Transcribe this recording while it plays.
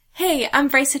Hey, I'm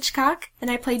Bryce Hitchcock, and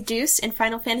I played Deuce in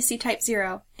Final Fantasy Type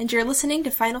 0, and you're listening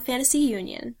to Final Fantasy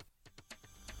Union.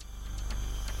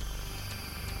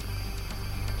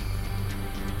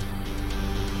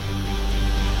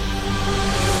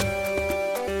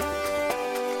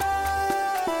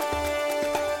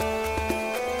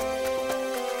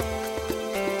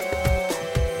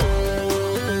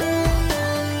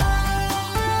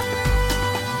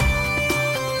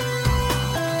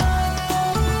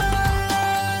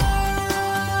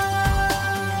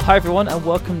 Hi everyone, and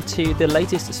welcome to the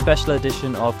latest special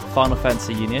edition of Final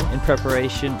Fantasy Union in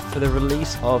preparation for the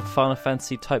release of Final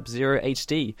Fantasy Type 0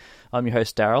 HD. I'm your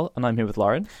host Daryl, and I'm here with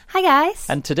Lauren. Hi guys.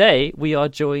 And today we are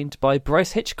joined by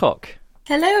Bryce Hitchcock.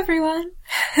 Hello everyone.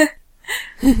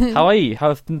 How are you? How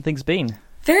have things been?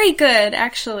 Very good,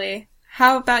 actually.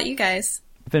 How about you guys?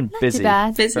 I've been Not busy. too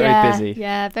bad. Very busy.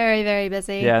 Yeah, very, very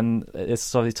busy. Yeah, and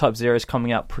it's obviously Type 0 is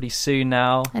coming out pretty soon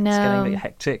now. I know. It's getting a bit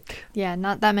hectic. Yeah,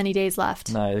 not that many days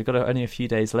left. No, they've got only a few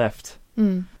days left.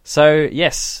 So,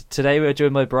 yes, today we're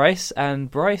joined by Bryce,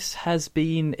 and Bryce has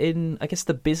been in, I guess,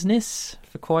 the business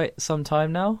for quite some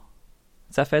time now.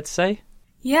 Is that fair to say?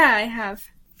 Yeah, I have.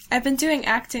 I've been doing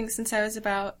acting since I was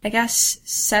about, I guess,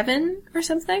 7 or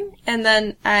something. And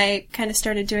then I kind of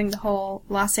started doing the whole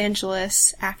Los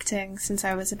Angeles acting since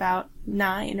I was about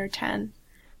 9 or 10.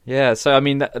 Yeah, so I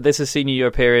mean, this has seen you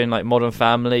appear in like Modern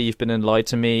Family, you've been in Lie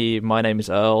to Me, My Name is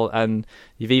Earl, and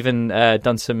you've even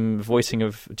done some voicing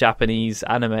of Japanese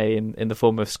anime in the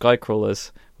form of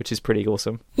Skycrawlers, which is pretty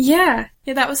awesome. Yeah,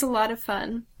 that was a lot of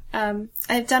fun.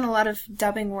 I've done a lot of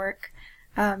dubbing work,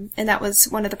 and that was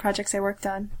one of the projects I worked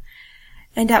on.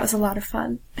 And that was a lot of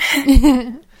fun.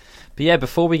 But yeah,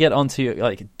 before we get on to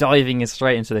like diving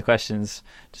straight into the questions,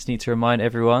 just need to remind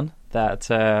everyone that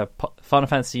Final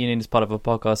Fantasy Union is part of a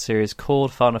podcast series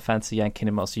called Final Fantasy and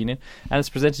Kingdom Hearts Union, and it's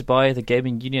presented by the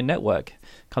Gaming Union Network.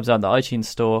 It comes out on the iTunes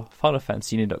Store,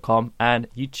 FinalFantasyUnion.com, and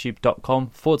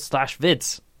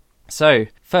YouTube.com/vids. So,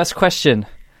 first question.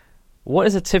 What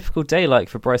is a typical day like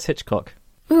for Bryce Hitchcock?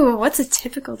 Ooh, what's a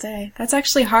typical day? That's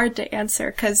actually hard to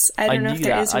answer, because I don't know if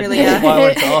there is really That's a... why I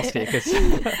wanted to ask it, because...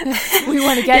 We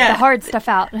want to get the hard stuff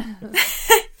out.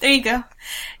 There you go.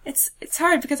 It's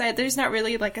hard because there's not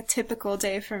really like a typical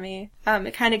day for me.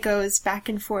 It kind of goes back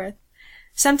and forth.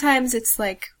 Sometimes it's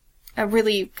like a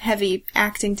really heavy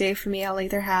acting day for me. I'll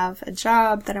either have a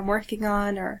job that I'm working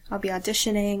on, or I'll be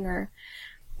auditioning, or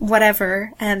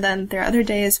whatever. And then there are other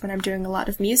days when I'm doing a lot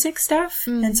of music stuff,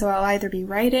 and so I'll either be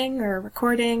writing or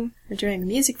recording or doing a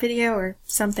music video or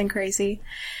something crazy.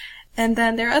 And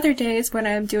then there are other days when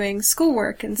I'm doing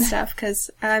schoolwork and stuff,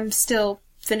 because I'm still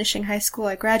finishing high school.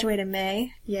 I graduate in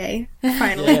May. Yay.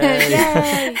 Finally.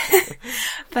 Yay!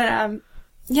 But,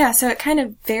 yeah, so it kind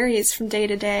of varies from day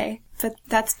to day. But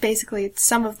that's basically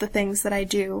some of the things that I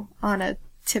do on a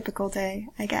typical day,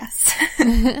 I guess.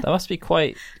 That must be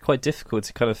quite difficult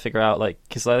to kind of figure out, like,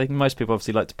 because I think most people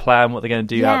obviously like to plan what they're going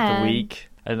to do out the week,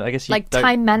 and I guess you like don't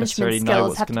time necessarily management know skills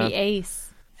what's have to gonna... be ace.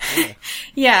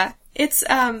 Yeah, it's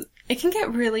it can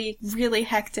get really, really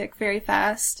hectic very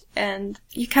fast, and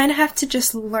you kind of have to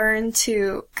just learn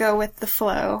to go with the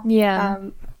flow. Yeah.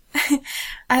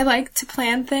 I like to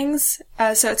plan things,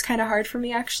 so it's kind of hard for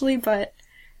me actually, but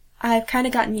I've kind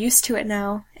of gotten used to it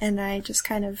now, and I just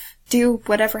kind of do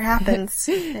whatever happens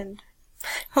and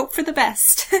hope for the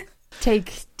best.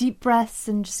 Take deep breaths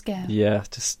and just go. Yeah,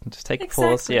 just take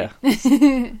Exactly. a pause.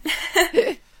 Yeah.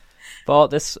 But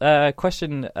this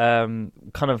question, kind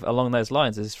of along those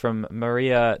lines, is from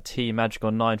Maria T Magical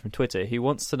 9 from Twitter, who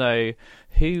wants to know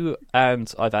who,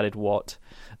 and I've added what,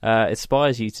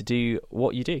 inspires you to do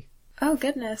what you do. Oh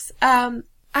goodness.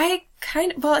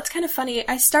 It's kind of funny.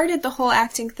 I started the whole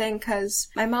acting thing because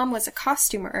my mom was a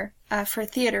costumer for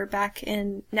theater back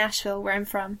in Nashville, where I'm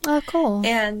from. Oh, cool.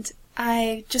 And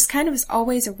I just kind of was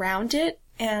always around it,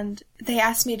 and they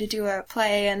asked me to do a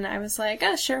play, and I was like,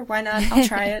 oh, sure, why not? I'll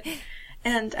try it.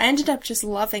 And I ended up just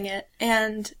loving it.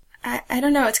 And I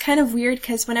don't know, it's kind of weird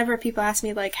because whenever people ask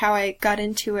me, like, how I got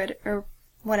into it or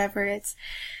whatever,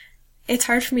 it's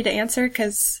hard for me to answer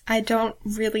because I don't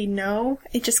really know.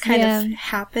 It just kind of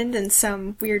happened in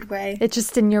some weird way. It's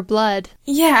just in your blood.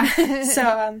 Yeah.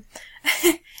 So,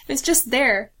 it was just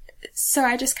there. So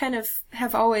I just kind of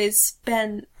have always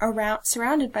been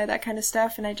surrounded by that kind of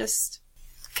stuff, and it just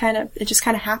kind of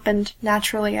happened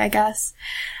naturally, I guess.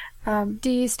 Do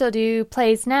you still do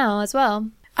plays now as well?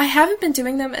 I haven't been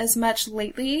doing them as much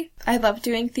lately. I love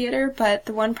doing theater, but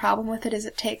the one problem with it is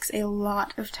it takes a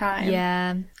lot of time.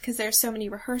 Yeah. Because there's so many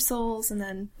rehearsals, and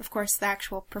then, of course, the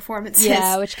actual performances.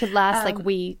 Yeah, which could last like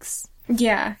weeks.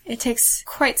 Yeah, it takes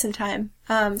quite some time.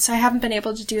 So I haven't been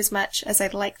able to do as much as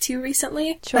I'd like to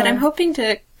recently. Sure. But I'm hoping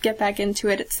to get back into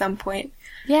it at some point.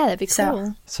 Yeah, that'd be So-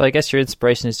 cool. So I guess your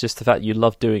inspiration is just the fact you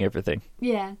love doing everything.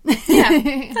 Yeah.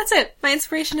 Yeah, that's it. My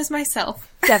inspiration is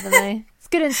myself. Definitely. It's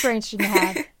good inspiration to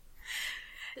have.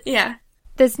 Yeah.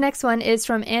 This next one is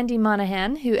from Andy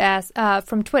Monahan, who asks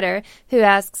from Twitter, who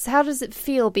asks, "How does it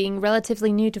feel being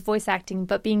relatively new to voice acting,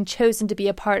 but being chosen to be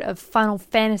a part of Final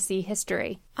Fantasy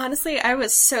history?" Honestly, I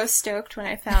was so stoked when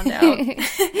I found out.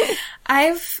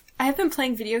 I've been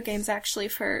playing video games actually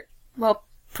for, well,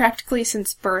 practically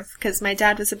since birth, because my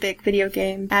dad was a big video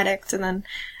game addict, and then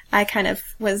I kind of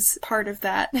was part of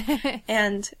that.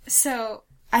 And so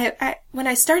I when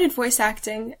I started voice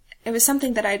acting, it was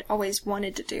something that I'd always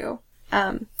wanted to do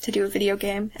a video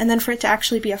game. And then for it to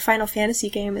actually be a Final Fantasy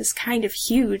game is kind of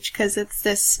huge, because it's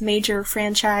this major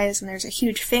franchise and there's a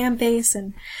huge fan base,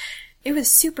 and it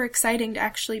was super exciting to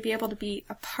actually be able to be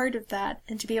a part of that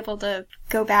and to be able to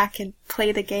go back and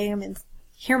play the game and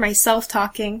hear myself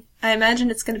talking. I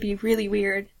imagine it's going to be really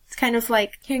weird. It's kind of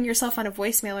like hearing yourself on a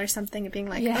voicemail or something and being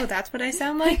like, Yeah. oh, that's what I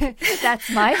sound like? That's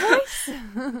my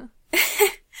voice?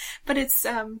 But it's,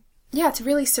 yeah, it's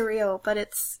really surreal, but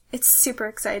it's super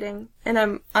exciting. And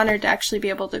I'm honored to actually be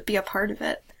able to be a part of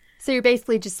it. So you're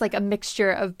basically just like a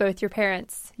mixture of both your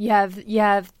parents. You have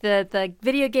the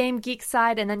video game geek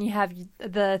side, and then you have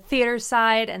the theater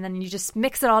side, and then you just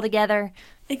mix it all together.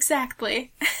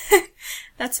 Exactly.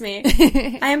 That's me.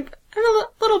 I'm a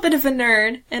little bit of a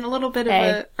nerd and a little bit of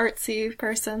a artsy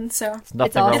person, so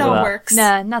Nothing all- wrong it with all that. works.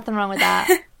 Nah, nothing wrong with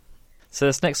that. So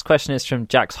this next question is from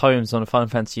Jax Holmes on Final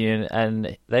Fantasy Union,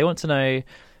 and they want to know,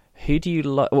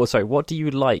 what do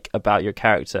you like about your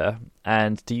character,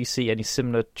 and do you see any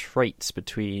similar traits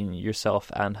between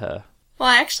yourself and her? Well,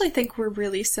 I actually think we're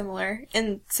really similar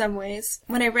in some ways.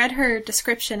 When I read her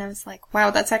description, I was like,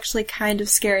 wow, that's actually kind of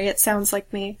scary. It sounds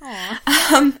like me.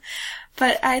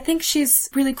 But I think she's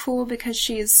really cool because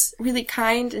she's really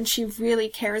kind and she really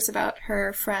cares about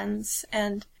her friends.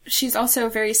 And she's also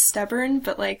very stubborn,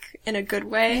 but like in a good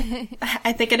way.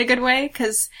 I think in a good way,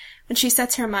 because when she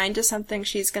sets her mind to something,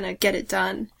 she's gonna get it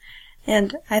done.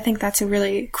 And I think that's a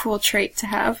really cool trait to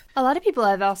have. A lot of people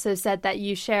have also said that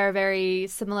you share very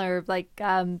similar,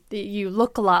 you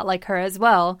look a lot like her as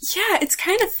well. Yeah, it's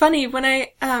kind of funny when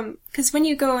because when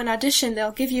you go and audition,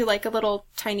 they'll give you like a little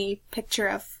tiny picture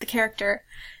of the character.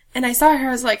 And I saw her,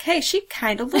 I was like, hey, she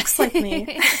kind of looks like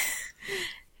me.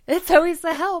 It's always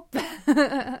a help.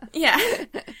 Yeah.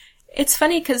 It's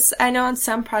funny because I know on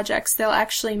some projects they'll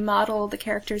actually model the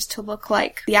characters to look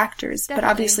like the actors, but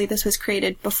Definitely. obviously this was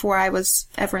created before I was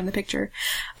ever in the picture.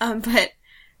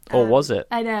 Or was it?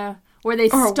 I know. Were they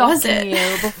Or was stalking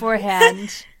it? you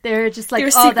beforehand? They were just like, They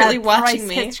were oh, secretly that watching Bryce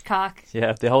me. Hitchcock.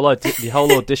 Yeah, the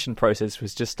whole audition process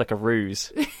was just like a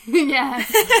ruse. Yeah,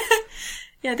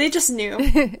 Yeah, they just knew.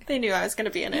 They knew I was going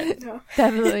to be in it. No.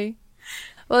 definitely.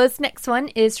 Well, this next one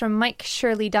is from Mike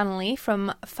Shirley Donnelly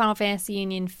from Final Fantasy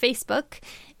Union Facebook.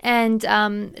 And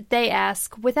they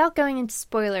ask, without going into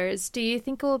spoilers, do you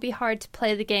think it will be hard to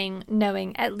play the game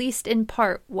knowing, at least in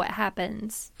part, what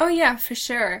happens? Oh yeah, for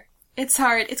sure. It's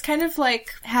hard. It's kind of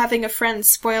like having a friend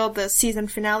spoil the season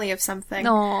finale of something.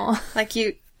 Aw. Like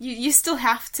you still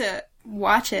have to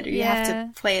watch it, or you have Yeah. to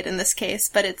play it in this case,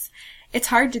 but it's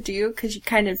hard to do because you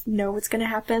kind of know what's going to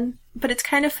happen. But it's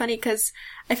kind of funny because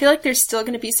I feel like there's still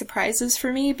going to be surprises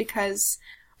for me, because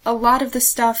a lot of the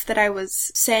stuff that I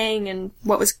was saying and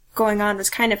what was going on was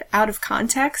kind of out of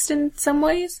context in some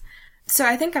ways. So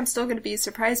I think I'm still going to be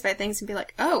surprised by things and be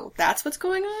like, oh, that's what's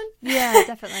going on? Yeah,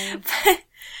 definitely.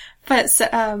 But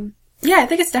yeah, I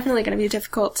think it's definitely going to be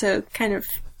difficult to kind of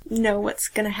know what's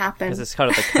going to happen. Because it's kind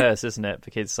of the curse, isn't it?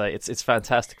 Because like, it's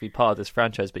fantastic to be part of this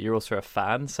franchise, but you're also a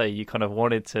fan, so you kind of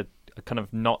wanted to kind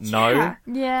of not know. Yeah.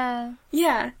 Yeah.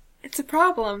 Yeah, it's a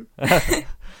problem.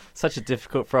 Such a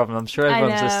difficult problem. I'm sure I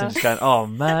everyone's know. listening just going, oh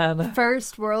man.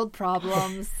 First world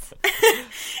problems.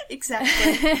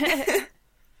 Exactly.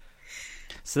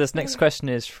 So this next question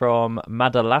is from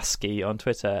Madalaski on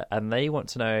Twitter, and they want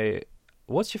to know,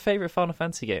 what's your favourite Final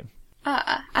Fantasy game?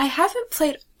 I haven't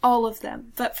played all of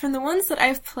them, but from the ones that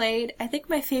I've played, I think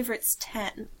my favorite's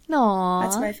 10. Aww.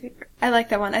 That's my favorite. I like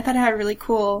that one. I thought it had a really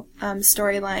cool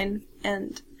storyline,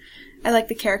 and I like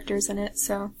the characters in it,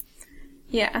 so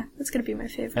yeah, that's going to be my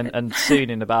favorite. And soon,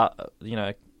 in about,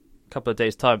 a couple of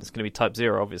days' time, it's going to be Type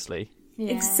 0, obviously.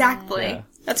 Yeah. Exactly. Yeah.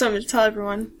 That's what I'm going to tell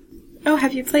everyone. Oh,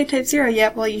 have you played Type 0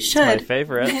 yet? Well, you It's my should.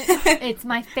 favourite. It's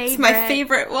my favorite. It's my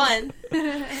favorite one.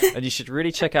 And you should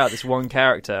really check out this one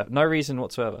character. No reason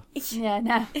whatsoever. Yeah,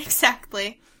 no.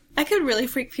 Exactly. I could really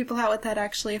freak people out with that,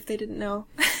 actually, if they didn't know.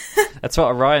 That's what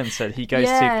Orion said. He goes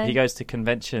Yeah. to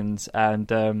conventions,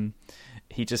 and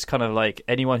he just kind of like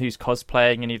anyone who's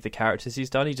cosplaying any of the characters he's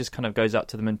done, he just kind of goes up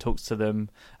to them and talks to them,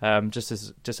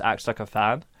 just acts like a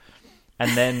fan.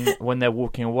 And then when they're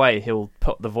walking away, he'll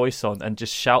put the voice on and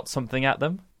just shout something at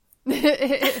them.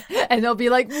 And they'll be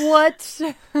like, what?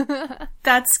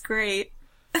 That's great.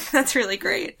 That's really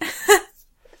great.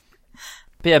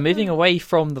 But yeah, moving away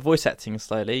from the voice acting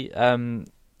slightly,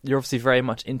 you're obviously very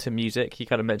much into music. You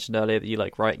kind of mentioned earlier that you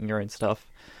like writing your own stuff.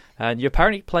 And you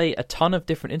apparently play a ton of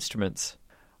different instruments.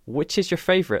 Which is your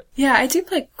favourite? Yeah, I do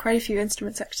play quite a few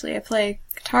instruments, actually. I play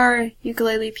guitar,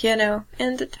 ukulele, piano,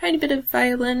 and a tiny bit of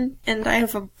violin. And I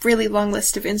have a really long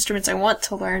list of instruments I want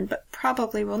to learn, but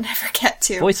probably will never get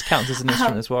to. Voice counts as an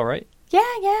instrument as well, right?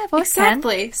 Yeah, voice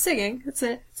exactly. Singing, it's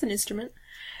an instrument.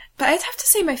 But I'd have to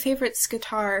say my favourite's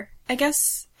guitar. I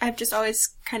guess I've just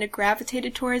always kind of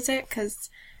gravitated towards it,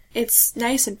 because it's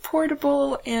nice and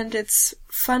portable, and it's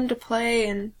fun to play,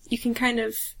 and you can kind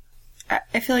of...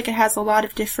 I feel like it has a lot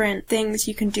of different things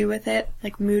you can do with it,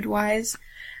 like mood-wise.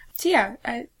 So yeah,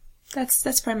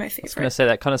 that's probably my favorite. I was going to say,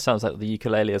 that kind of sounds like the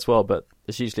ukulele as well, but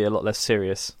it's usually a lot less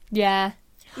serious. Yeah.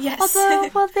 Yes. Although,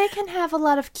 well, they can have a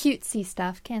lot of cutesy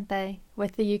stuff, can't they,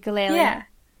 with the ukulele? Yeah.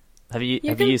 Have you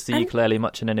used the ukulele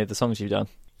much in any of the songs you've done?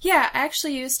 Yeah, I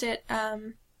actually used it.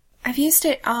 I've used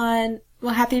it on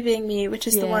Happy Being Me, which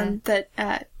is the one that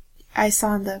I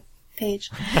saw on the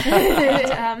page.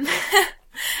 And,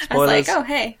 I was like, oh,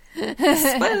 hey.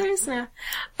 Spoilers, no.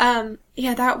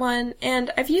 Yeah, that one. And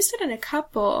I've used it in a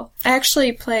couple. I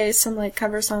actually play some, like,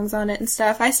 cover songs on it and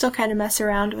stuff. I still kind of mess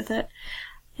around with it.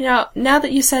 You know, now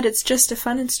that you said it's just a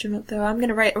fun instrument, though, I'm going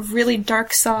to write a really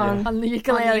dark song on the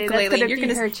ukulele. That's going to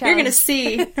be her challenge. You're going to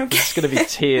see. There's going to be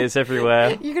tears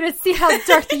everywhere. You're going to see how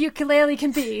dark the ukulele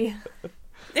can be.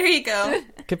 There you go.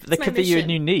 There could be your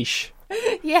new niche.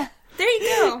 Yeah. There you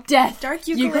go. Death. Dark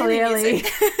ukulele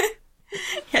music.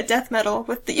 Yeah, death metal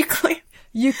with the ukulele.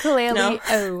 Ukulele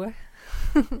O.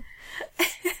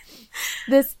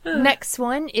 This next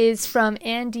one is from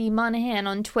Andy Monahan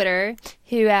on Twitter,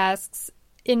 who asks,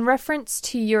 in reference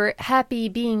to your Happy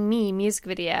Being Me music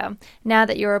video, now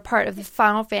that you're a part of the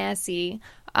Final Fantasy,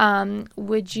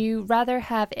 would you rather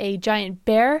have a giant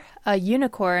bear, a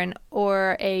unicorn,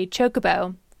 or a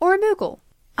chocobo, or a Moogle?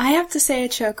 I have to say a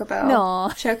chocobo.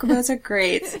 No. Chocobos are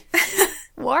great.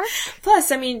 What? Plus,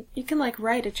 I mean, you can, like,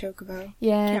 ride a chocobo.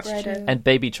 Yeah, Can't ride true. And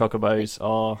baby chocobos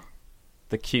are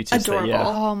the cutest. Adorable. Yeah.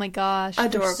 Oh my gosh.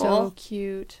 Adorable. They're so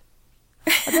cute.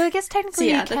 Although I guess technically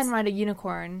So, yeah, you can ride a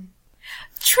unicorn.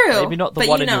 True. Maybe not the but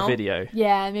one you in know. your video.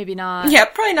 Yeah, maybe not. Yeah,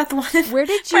 probably not the one in Where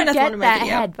did probably you not the one get in my that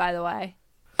video. head, by the way?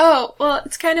 Oh, well,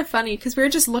 it's kind of funny, because we were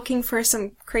just looking for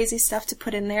some crazy stuff to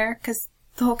put in there, because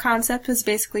the whole concept was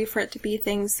basically for it to be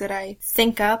things that I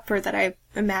think up or that I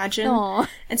imagine. Aw.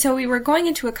 And so we were going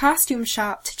into a costume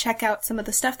shop to check out some of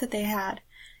the stuff that they had.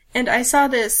 And I saw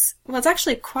this, well, it's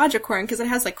actually a quadricorn, because it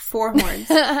has, like, 4 horns.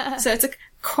 So it's a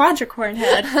quadricorn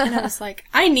head, and I was like,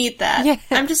 I need that. Yeah.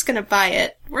 I'm just gonna buy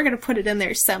it. We're gonna put it in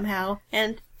there somehow.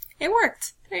 And it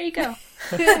worked. There you go.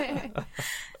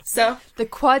 So, The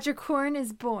quadricorn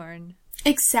is born.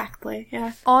 exactly,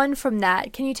 yeah. On from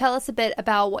that, can you tell us a bit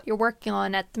about what you're working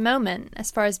on at the moment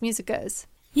as far as music goes?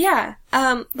 Yeah.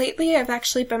 Lately I've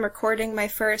actually been recording my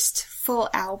first full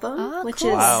album, Oh, which cool.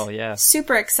 is Wow, yeah.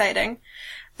 super exciting.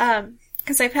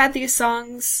 Because I've had these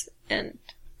songs, and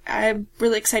I'm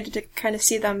really excited to kind of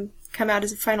see them come out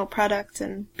as a final product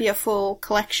and be a full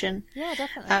collection. Yeah,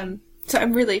 definitely. So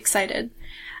I'm really excited.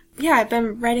 Yeah, I've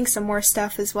been writing some more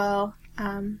stuff as well.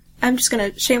 I'm just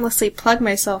going to shamelessly plug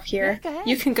myself here. Yeah, go ahead.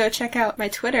 You can go check out my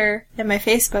Twitter and my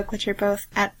Facebook, which are both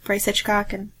at Bryce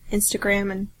Hitchcock, and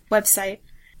Instagram and website.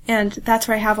 And that's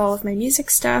where I have all of my music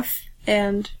stuff,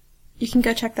 and you can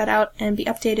go check that out and be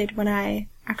updated when I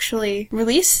actually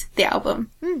release the album.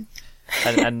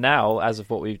 And now, as of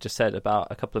what we've just said about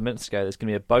a couple of minutes ago, there's going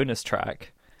to be a bonus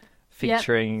track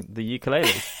featuring the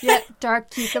ukulele. Yeah,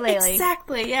 dark ukulele.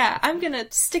 Exactly, yeah. I'm going to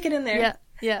stick it in there.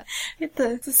 Yeah.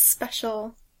 It's a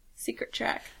special secret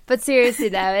track. But seriously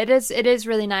though, it is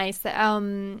really nice that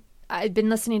I've been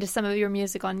listening to some of your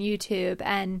music on YouTube,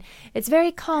 and it's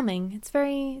very calming. It's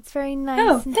very nice.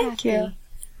 Oh, and thank happy. you.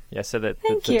 Yeah, so the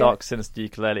you. dark, sinister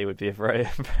ukulele would be a very...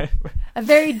 A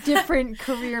very different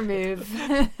career move.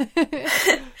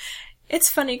 It's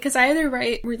funny, because I either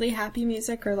write really happy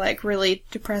music or, like, really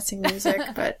depressing music,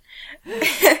 but...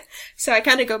 so I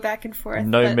kind of go back and forth.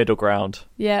 no but, middle ground.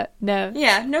 Yeah, no.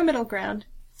 Yeah, no middle ground.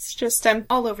 It's just, I'm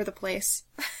all over the place.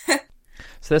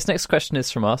 So this next question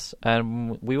is from us,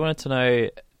 and we wanted to know,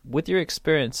 with your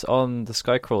experience on the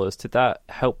Skycrawlers, did that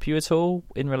help you at all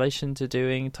in relation to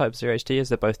doing Type 0 HD, as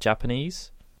they're both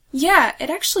Japanese? Yeah, it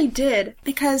actually did,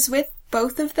 because with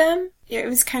both of them, it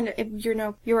was kind of,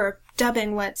 you were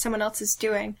dubbing what someone else is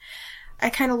doing. I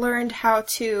kind of learned how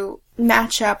to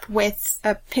match up with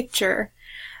a picture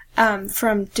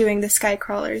from doing the sky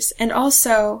crawlers. And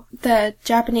also, the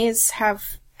Japanese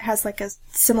has like a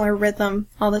similar rhythm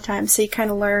all the time, so you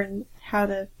kind of learn how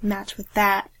to match with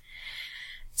that.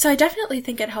 So I definitely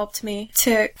think it helped me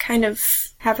to kind of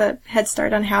have a head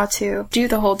start on how to do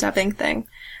the whole dubbing thing.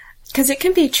 Because it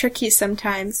can be tricky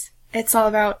sometimes. It's all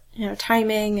about,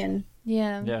 timing and...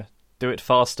 Yeah, do it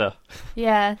faster.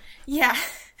 Yeah. Yeah.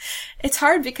 It's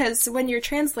hard because when you're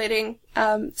translating,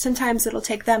 sometimes it'll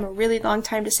take them a really long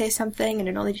time to say something and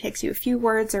it only takes you a few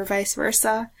words or vice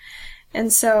versa.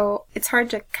 And so it's hard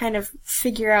to kind of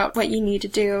figure out what you need to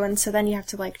do, and so then you have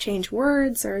to like change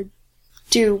words or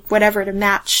do whatever to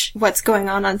match what's going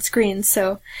on screen,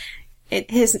 so it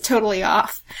isn't totally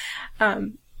off.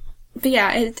 But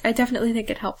yeah, I definitely think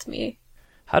it helped me.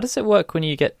 How does it work when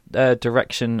you get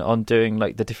direction on doing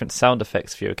like the different sound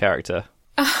effects for your character?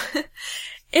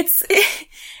 It's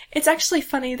actually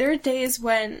funny. There are days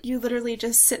when you literally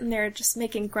just sitting there just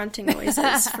making grunting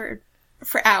noises for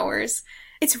hours.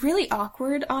 It's really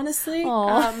awkward, honestly.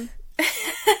 But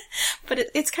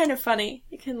it's kind of funny.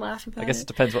 You can laugh about it. I guess it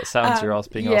depends what sounds you're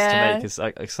being asked to make. It's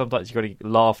like sometimes you've got to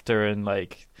laughter and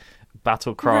like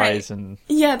battle cries and...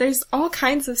 Yeah, there's all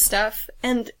kinds of stuff.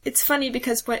 And it's funny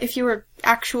because if you were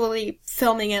actually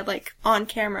filming it like on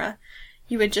camera,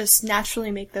 you would just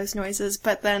naturally make those noises.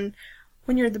 But then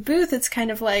when you're in the booth, it's kind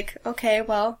of like, okay,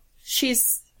 well,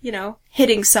 she's,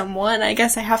 hitting someone. I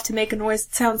guess I have to make a noise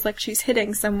that sounds like she's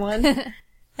hitting someone.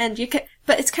 And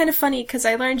but it's kind of funny because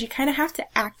I learned you kind of have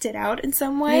to act it out in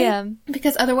some way. Yeah.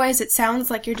 Because otherwise it sounds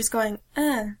like you're just going,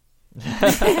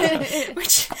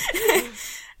 which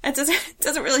it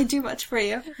doesn't really do much for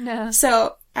you. No.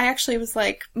 So I actually was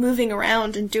like moving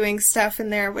around and doing stuff in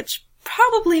there, which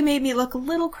probably made me look a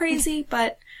little crazy,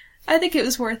 but I think it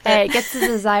was worth it. Hey, it gets the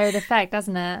desired effect,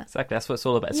 doesn't it? Exactly, that's what it's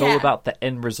all about. It's all about the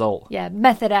end result. Yeah,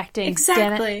 method acting.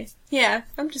 Exactly. Damn it. Yeah,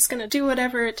 I'm just gonna do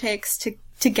whatever it takes to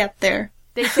get there.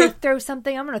 They say throw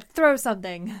something, I'm gonna throw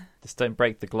something. Just don't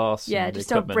break the glass. Yeah, just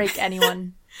don't break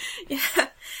anyone.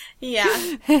 Yeah.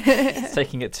 It's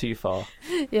taking it too far.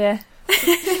 Yeah.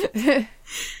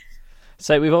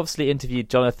 So we've obviously interviewed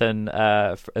Jonathan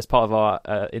as part of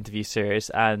our interview series,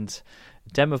 and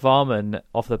Dema Varman,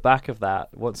 off the back of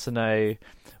that, wants to know,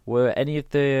 were any of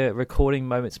the recording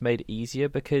moments made easier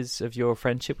because of your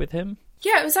friendship with him?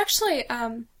 Yeah, it was actually,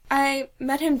 I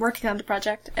met him working on the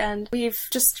project, and we've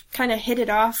just kind of hit it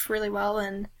off really well,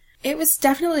 and it was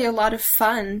definitely a lot of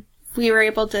fun. We were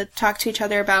able to talk to each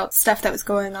other about stuff that was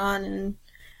going on, and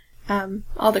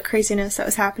all the craziness that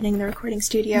was happening in the recording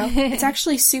studio. It's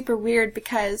actually super weird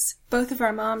because both of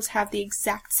our moms have the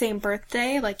exact same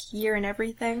birthday, like year and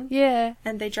everything. Yeah.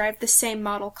 And they drive the same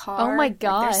model car. Oh my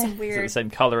god. Like, there's some Is it weird, the same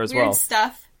colour as weird well?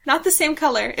 stuff. Not the same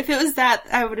color. If it was that,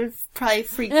 I would have probably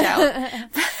freaked out.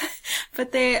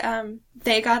 But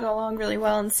they got along really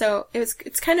well, and so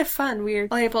it's kind of fun. We were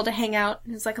all able to hang out.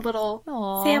 It was like a little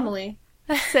family.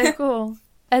 That's so cool.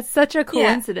 It's such a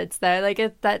coincidence, though.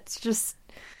 Like, that's just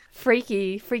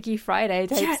Freaky Friday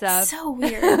type stuff. It's so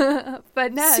weird.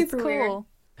 But no, super it's cool. weird.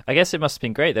 I guess it must have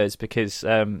been great, though, because,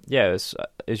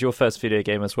 it was your first video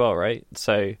game as well, right?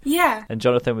 So Yeah. And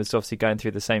Jonathan was obviously going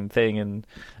through the same thing, and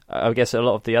I guess a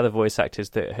lot of the other voice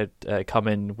actors that had come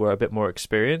in were a bit more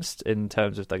experienced in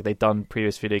terms of, like, they'd done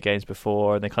previous video games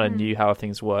before, and they kind of knew how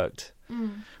things worked.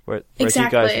 Whereas you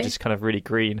guys were just kind of really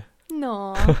green.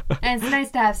 No. And it's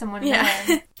nice to have someone Yeah.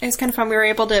 there. It was kind of fun. We were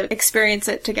able to experience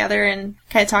it together and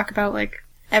kind of talk about, like,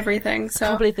 everything, so... I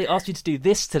can't believe they asked you to do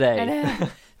this today. I know.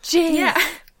 Jeez. Yeah,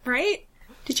 right?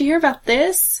 Did you hear about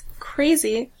this?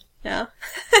 Crazy. Yeah.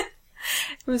 It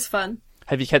was fun.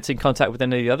 Have you kept in contact with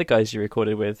any of the other guys you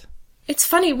recorded with? It's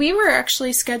funny, we were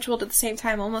actually scheduled at the same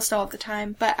time almost all of the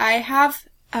time, but I have,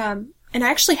 and I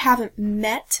actually haven't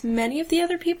met many of the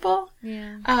other people.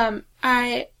 Yeah.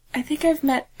 I think I've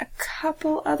met a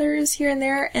couple others here and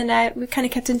there, and we kind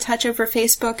of kept in touch over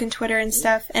Facebook and Twitter and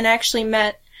stuff, and I actually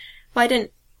I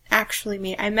didn't actually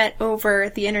meet, I met over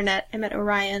the internet, I met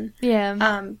Orion.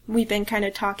 Yeah. We've been kind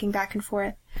of talking back and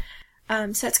forth.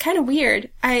 So it's kind of weird.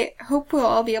 I hope we'll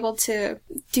all be able to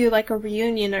do like a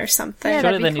reunion or something. Yeah,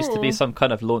 Surely that'd there be needs to cool. be some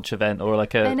kind of launch event or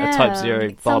like I a know, Type Zero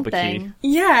like barbecue. something.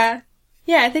 Yeah.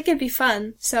 Yeah, I think it'd be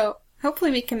fun. So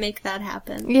hopefully we can make that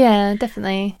happen. Yeah,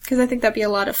 definitely. Because I think that'd be a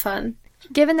lot of fun.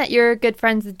 Given that you're good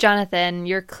friends with Jonathan,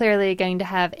 you're clearly going to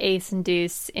have Ace and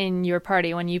Deuce in your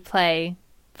party when you play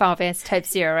Final Fantasy Type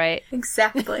Zero, right?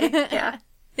 Exactly. Yeah.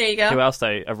 There you go. Who else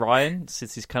though? Orion,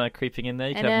 since he's kind of creeping in there.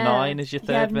 You can have 9 as your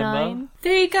third member. 9.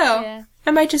 There you go. Yeah.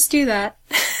 I might just do that.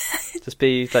 Just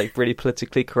be like really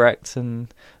politically correct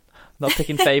and not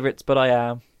picking favourites, but I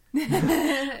am.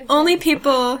 Only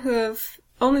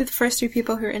the first 3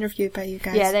 people who are interviewed by you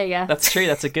guys. Yeah, there you go. That's true.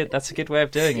 That's a good way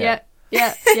of doing it.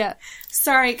 Yeah.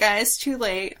 Sorry, guys, too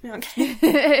late. No, I'm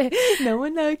kidding. No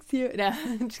one likes you. No,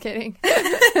 I'm just kidding.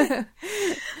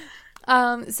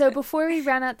 So before we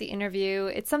round out the interview,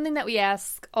 it's something that we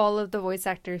ask all of the voice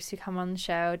actors who come on the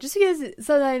show, just because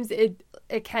sometimes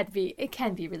it can be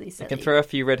really silly. I can throw a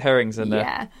few red herrings in there.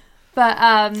 Yeah,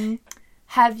 but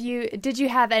did you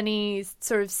have any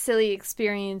sort of silly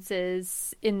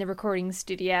experiences in the recording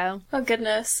studio? Oh,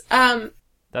 goodness.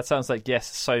 That sounds like,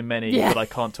 yes, so many, but I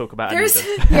can't talk about any of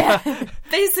them. Yeah.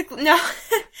 Basically, no.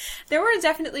 There were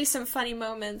definitely some funny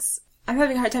moments. I'm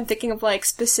having a hard time thinking of, like,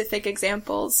 specific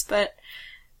examples, but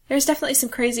there's definitely some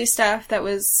crazy stuff that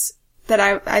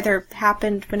I either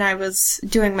happened when I was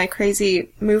doing my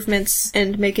crazy movements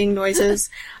and making noises.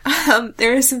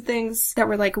 There are some things that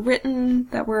were, like, written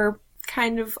that were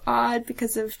kind of odd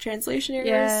because of translation errors.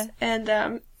 Yeah.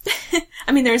 And,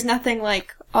 I mean, there's nothing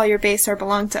like all your base are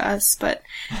belong to us, but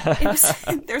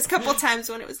there was a couple times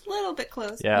when it was a little bit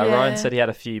close. Yeah, Ryan said he had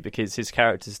a few because his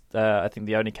character's, I think,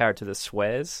 the only character that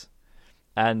swears.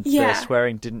 And the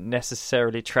swearing didn't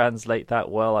necessarily translate that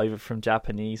well over from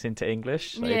Japanese into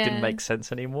English. So it didn't make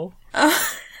sense anymore.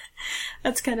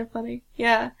 That's kind of funny.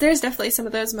 Yeah, there's definitely some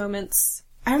of those moments.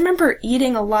 I remember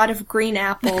eating a lot of green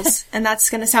apples, and that's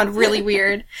going to sound really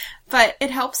weird, but it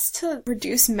helps to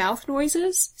reduce mouth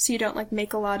noises, so you don't, like,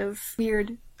 make a lot of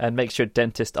weird... And makes your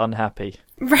dentist unhappy.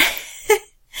 Right.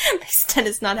 Makes the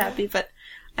dentist not happy, but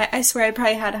I swear I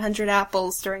probably had 100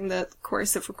 apples during the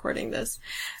course of recording this.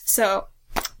 So,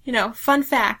 you know, fun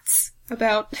facts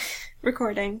about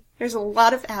recording. There's a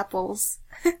lot of apples.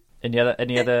 Any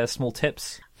other small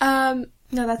tips? No,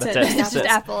 that's it. Just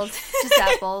apples. Just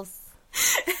apples.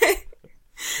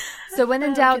 So when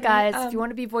in doubt, guys, if you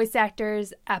want to be voice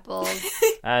actors, apples.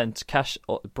 And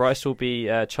Bryce will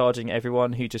be charging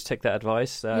everyone who just took that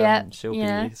advice. She'll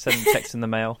be sending checks in the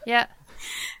mail. Yeah.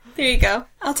 There you go.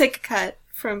 I'll take a cut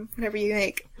from whatever you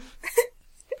make.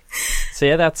 So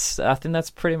yeah, I think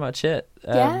that's pretty much it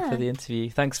for the interview.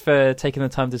 Thanks for taking the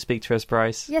time to speak to us,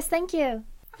 Bryce. Yes, thank you.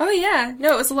 Oh yeah,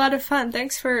 no, it was a lot of fun.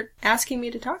 Thanks for asking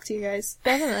me to talk to you guys.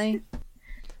 Definitely.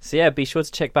 So yeah, be sure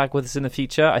to check back with us in the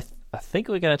future. I think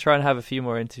we're going to try and have a few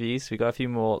more interviews. We got a few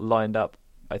more lined up,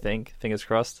 I think. Fingers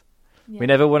crossed. Yeah. We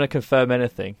never want to confirm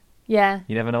anything. Yeah.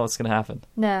 You never know what's going to happen.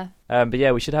 No. But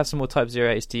yeah, we should have some more Type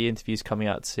 0 HD interviews coming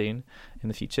out soon in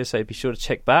the future. So be sure to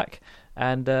check back.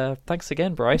 And thanks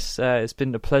again, Bryce. It's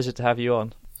been a pleasure to have you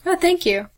on. Oh, thank you.